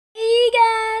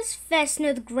Professor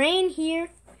with Grain here.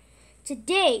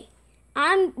 Today,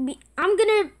 I'm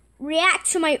gonna react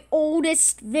to my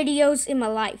oldest videos in my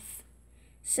life.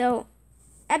 So,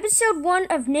 episode 1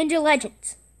 of Ninja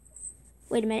Legends.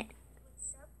 Wait a minute.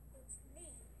 What's up? It's me,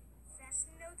 Professor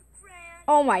with Grain.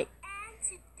 Oh my. And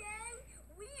today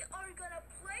we are gonna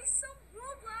play some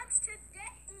Roblox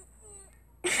today.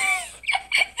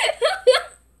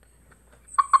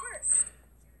 First,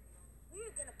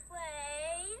 we're gonna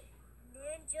play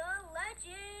Ninja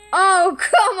Legends. Oh,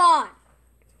 come on.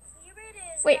 Here it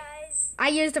is, Wait. guys. I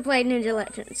used to play Ninja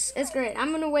Legends. It's great.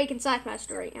 I'm gonna awaken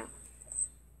Cycmaster right now.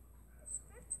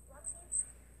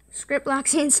 Script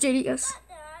Blockchain Studios.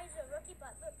 I'm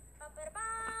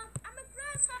a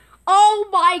grasshopper. Oh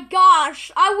my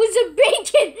gosh, I was a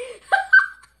bacon.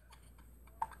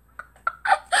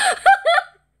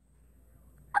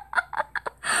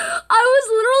 I was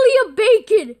literally a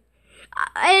bacon.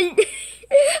 And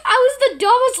I was the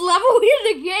dumbest level in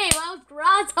the game. I was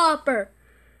grasshopper.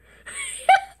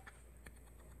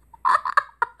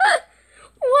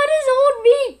 What has old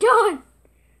me done?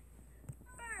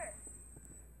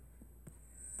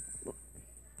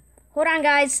 Hold on,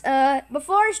 guys.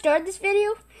 Before I start this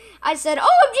video, I said,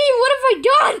 "OMG, what have I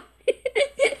done?"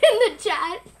 in the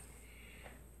chat.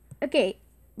 Okay,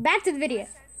 back to the video.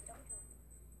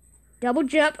 Double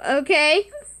jump. Okay.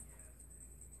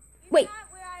 Wait.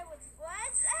 Not where I was.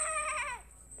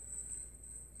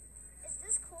 Is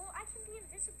this cool? I can be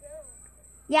invisible.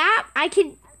 Yeah, I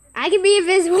can be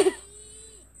invisible.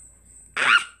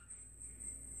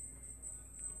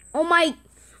 Oh my.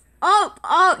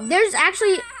 Oh, there's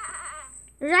actually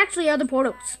other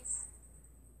portals.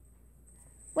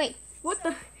 Wait, what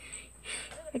the?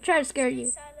 I tried to scare you.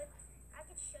 Silent. I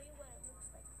can show you what it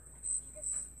looks like. See this?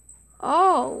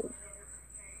 Oh.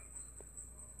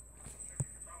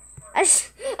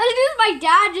 That's just my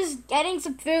dad just getting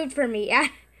some food for me. Yeah.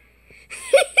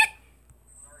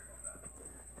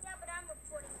 Yeah, but I'm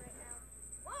recording right now.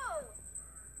 Whoa!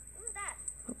 Who's that?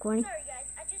 Recording. Sorry, guys.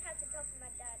 I just had to talk to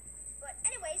my dad. But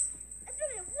anyways, let's do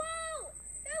it. Whoa!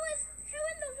 Who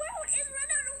in the world is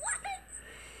running around?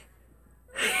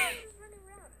 Who's running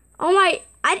around? Oh my!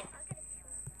 I'm gonna kill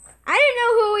him. I didn't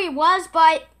know who he was,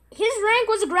 but his rank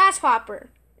was a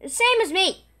grasshopper, the same as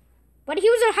me, but he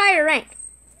was a higher rank.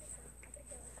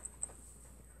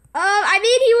 I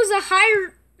mean, he was a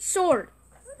higher sword.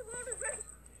 Who in the world is running?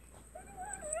 Who in the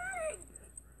world is running?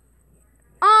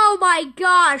 Oh my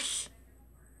gosh,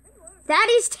 that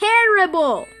is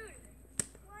terrible. Dude,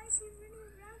 why is he running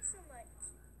around so much?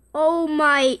 Oh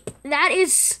my, that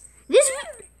is this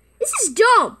is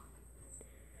dumb.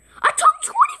 I took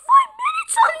 25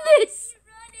 minutes on this. He's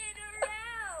running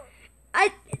around. I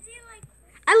Is he like?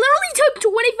 literally took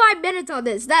 25 minutes on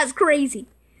this. That's crazy.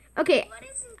 Okay, What is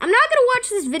he? I'm not gonna watch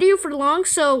this video for long,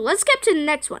 so let's get to the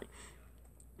next one.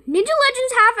 Ninja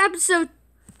Legends half episode.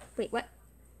 Wait, what?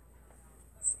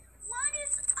 What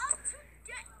is up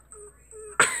today?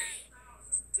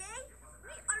 Today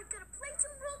we are gonna play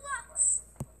some Roblox,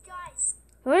 guys.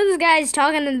 What are those guys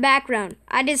talking in the background?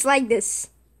 I dislike this.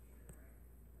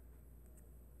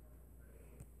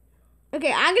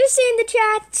 Okay, I'm gonna say in the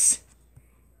chats.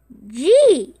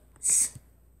 Jeez.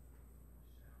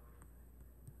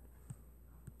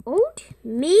 Old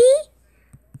me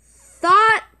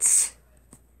thought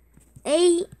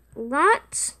a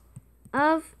lot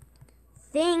of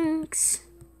things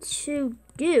to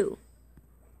do.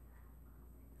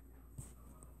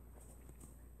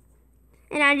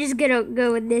 And I'm just gonna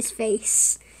go with this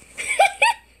face.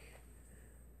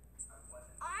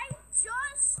 I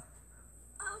just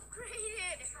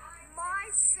upgraded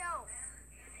myself.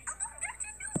 I'm gonna get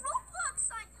a new Roblox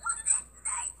site. Look at this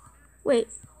thing. Wait,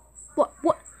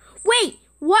 what? Wait,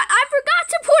 what? I forgot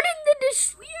to put in the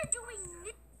We are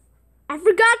doing I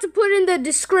forgot to put in the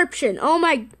description. Oh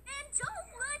my. Ninja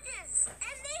Legends,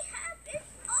 and they have an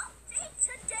update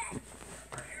today.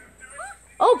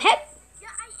 Oh, pet.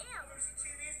 Yeah, I am. There's a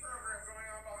TV program going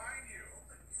on behind you.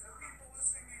 So people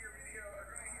listening to your video are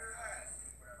going to hear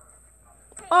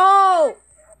that. Oh.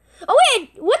 Oh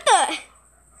wait, what the?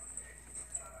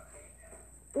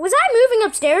 Was I moving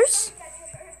upstairs? That you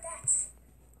heard that.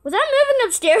 Was I moving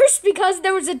upstairs because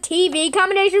there was a TV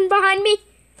combination behind me?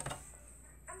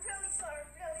 I'm really sorry.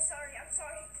 I'm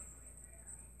sorry.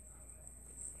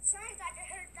 Sorry that you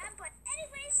heard that, but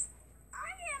anyways, I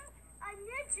am a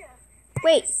ninja. Have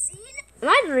Wait. you seen? Am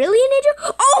I really a ninja?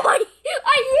 Oh my!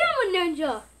 I am a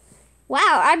ninja.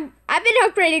 Wow, I've been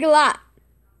upgrading a lot.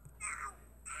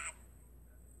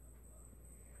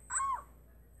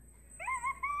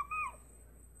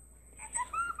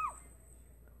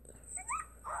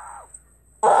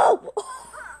 Oh! Oh!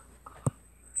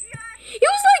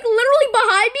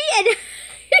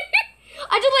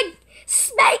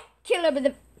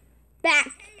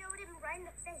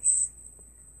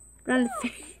 Right on the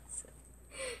face.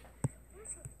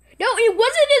 No, it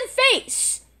wasn't in the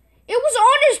face. It was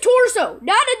on his torso,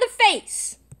 not in the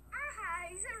face. Ah,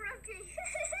 he's a rookie.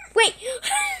 Wait.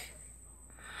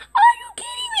 Are you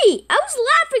kidding me? I was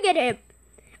laughing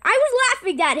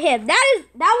at him. That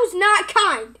was not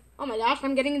kind. Oh my gosh,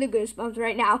 I'm getting the goosebumps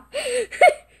right now.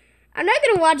 I'm not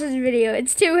gonna watch this video.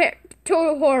 It's too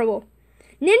horrible.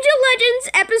 Ninja Legends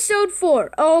Episode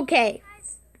 4. Okay.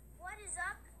 Guys, what is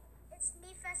up? It's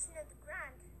me, Fashion of the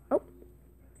Grand. Oh.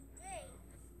 Today,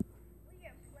 we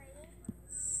are playing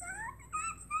some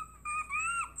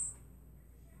Vids.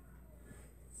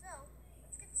 So,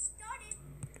 let's get started.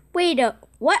 Wait,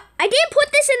 what? I didn't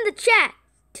put this in the chat.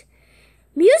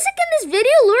 Music in this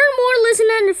video, learn more, listen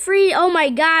on the free. Oh my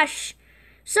gosh.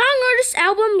 Song artist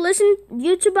album, listen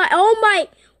YouTube. Oh my,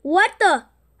 what the?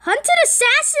 Hunted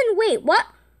Assassin, wait, what?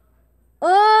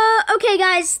 Okay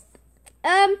guys.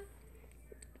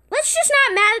 Let's just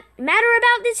not matter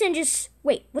about this and just,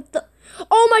 wait, what the?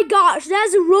 Oh my gosh,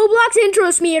 that's a Roblox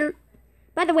intro smear.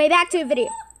 By the way, back to the video.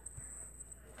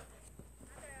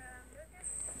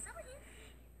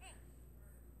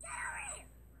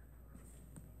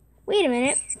 Wait a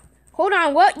minute. Hold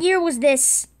on, what year was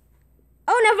this?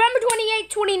 Oh, November 28,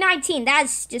 2019.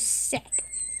 That's just sick.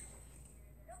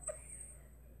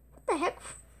 What the heck?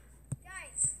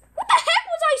 Guys, What the heck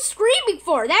was I screaming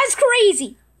for? That's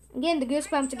crazy. I'm getting the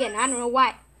goosebumps again. I don't know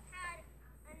why. had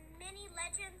a mini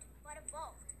legend, but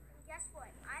evolved. And guess what?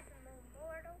 I'm an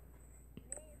immortal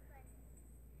mini legend.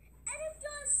 And it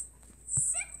does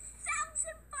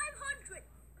 6,500.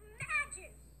 Imagine.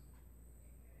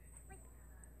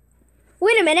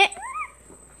 Wait a minute.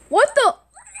 What the?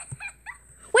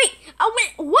 Wait,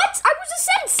 what? I was a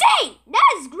sensei.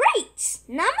 That is great.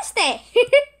 Namaste.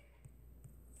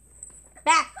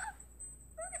 Back.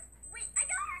 Wait, I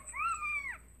got her.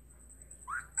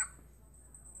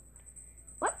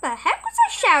 What the heck was I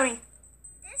shouting?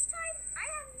 This time, I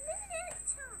have limited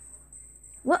time.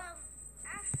 What?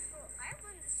 Astral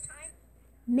Island this time.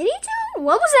 Mini tune?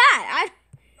 What was that?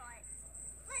 But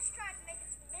let's try to make it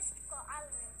to Mystical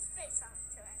Island in space so I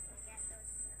can get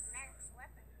those next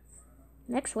weapons.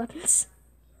 Next weapons.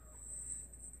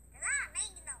 And I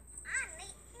need them.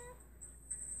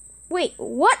 Wait,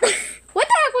 what? What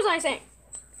the heck was I saying?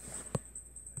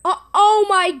 Oh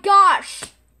my gosh.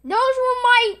 Those were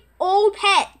my old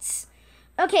pets.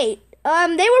 Okay,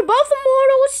 they were both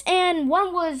immortals and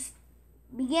one was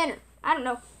beginner. I don't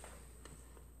know.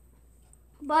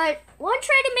 But one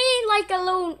traded me like a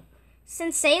little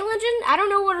sensei legend. I don't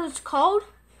know what it was called,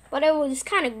 but it was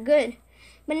kind of good.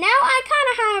 But now I kind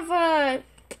of have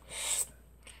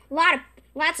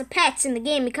lots of pets in the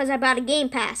game because I bought a game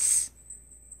pass.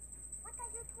 What are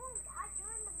you doing, Dad?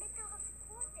 You're in the middle of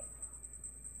recording.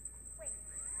 Wait.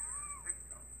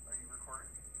 Are you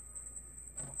recording?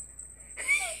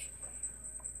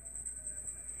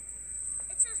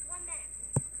 It says 1 minute.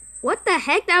 What the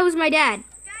heck? That was my dad.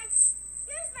 Guys,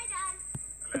 here's my dad.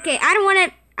 Okay, I don't want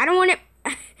it.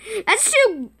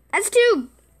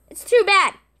 It's too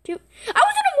bad. I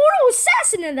was an immortal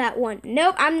assassin in that one.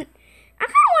 Nope, I kind of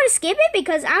want to skip it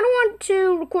because I don't want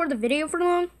to record the video for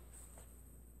long.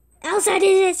 Else I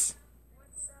did this.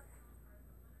 What's up?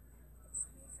 It's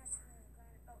me, Fashion of the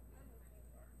Grand.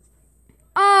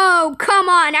 Oh, come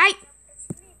on. It's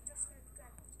me, Fashion of the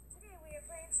Grand. Today we are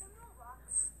playing some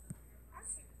Roblox. As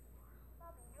you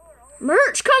probably know, we're all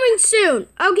Merch coming soon.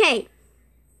 Okay.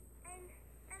 and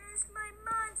it's my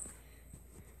month.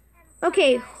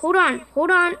 Okay, hold on.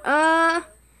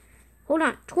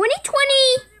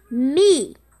 2020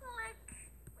 me. Click.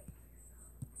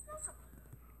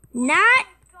 Not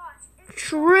Gosh, it's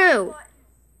true. button.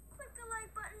 Click the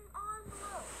like button on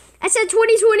below. I said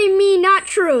 2020 me, not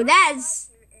true. That's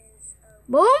Here is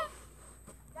boom.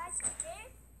 guys, today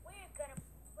we're gonna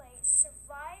play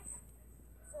Survival.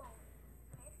 Okay?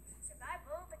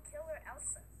 Survival the Killer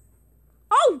Elsa.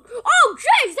 Oh,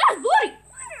 jeez, that's bloody.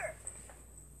 Water!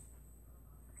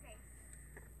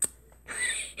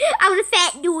 Okay, I was a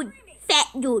fat dude. Fat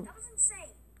dude. that was insane.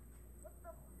 What the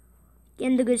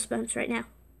Getting the goosebumps right now.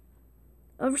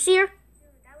 Overseer. dude,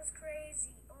 that was crazy.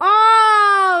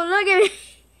 Oh, look at me.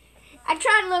 I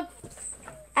tried to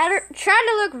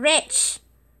look rich.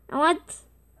 I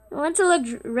want to look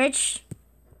rich.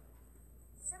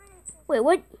 718.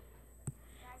 Wait,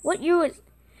 what year was?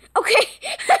 Okay.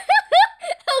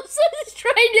 Elsa is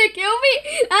trying to kill me.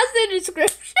 That's the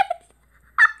description.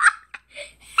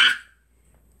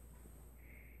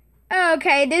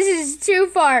 Okay, this is too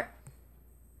far.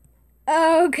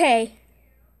 Okay.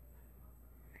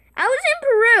 I was in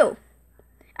Peru.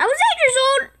 I was 8 years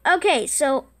old. Okay,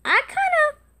 so I kind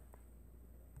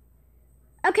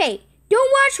of... Okay,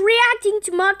 Don't watch reacting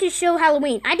to mock to show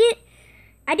Halloween. I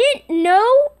didn't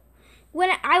know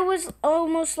when I was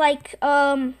almost like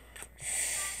about,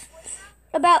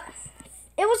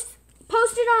 it was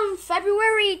posted on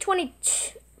February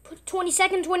 22nd,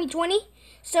 2020.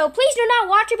 So please do not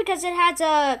watch it because it has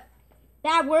a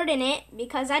bad word in it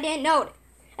because I didn't know it.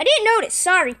 I didn't notice,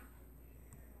 sorry.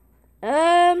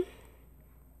 Yep,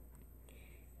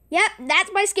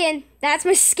 that's my skin. That's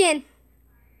my skin.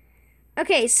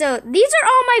 Okay, so these are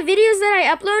all my videos that I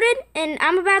uploaded, and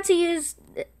I'm about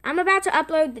to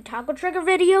upload the toggle trigger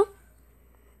video.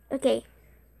 Okay.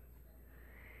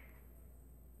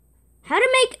 How to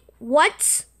make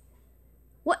what?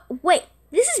 Wait,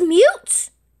 this is mute?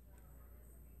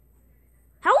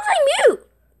 How was I mute?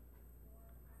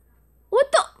 What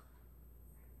the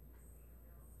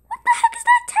heck is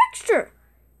that texture?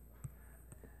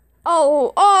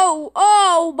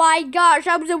 Oh my gosh,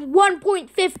 I was at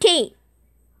 1.15.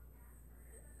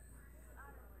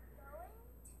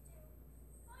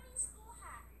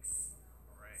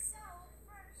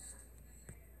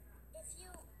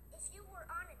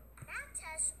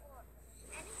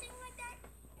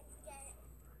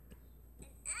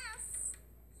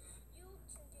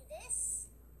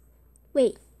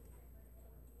 Wait.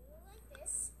 Like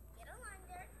this, get a line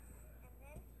there, and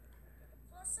then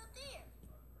plus up there.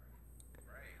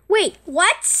 Wait, what?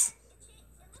 It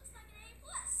looks like an A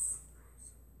plus.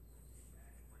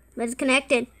 But it's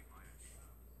connected. D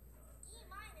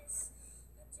minus,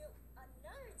 you do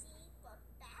another D, but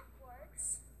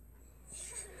backwards. You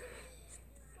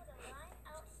put a line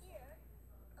out here,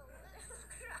 a little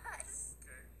across,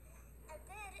 and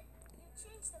then you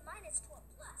change the minus to a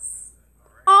plus.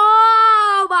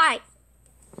 Oh my!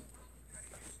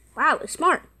 Wow, it's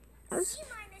smart. C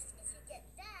minus, if you get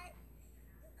that,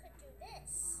 you could do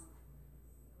this.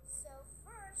 So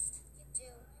first, you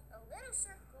do a little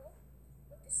circle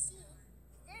with the C,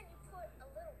 then you put a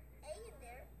little A in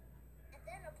there, and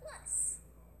then a plus.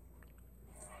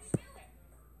 That's how you do it.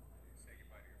 Say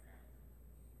goodbye to your family.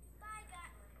 Goodbye,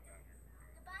 guys.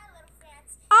 Goodbye, little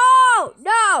fans. Oh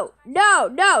no!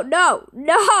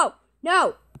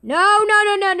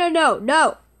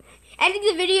 No! Ending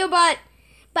the video, but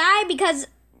bye because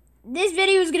this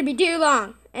video is gonna be too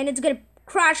long and it's gonna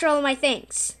crash all of my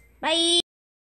things. Bye.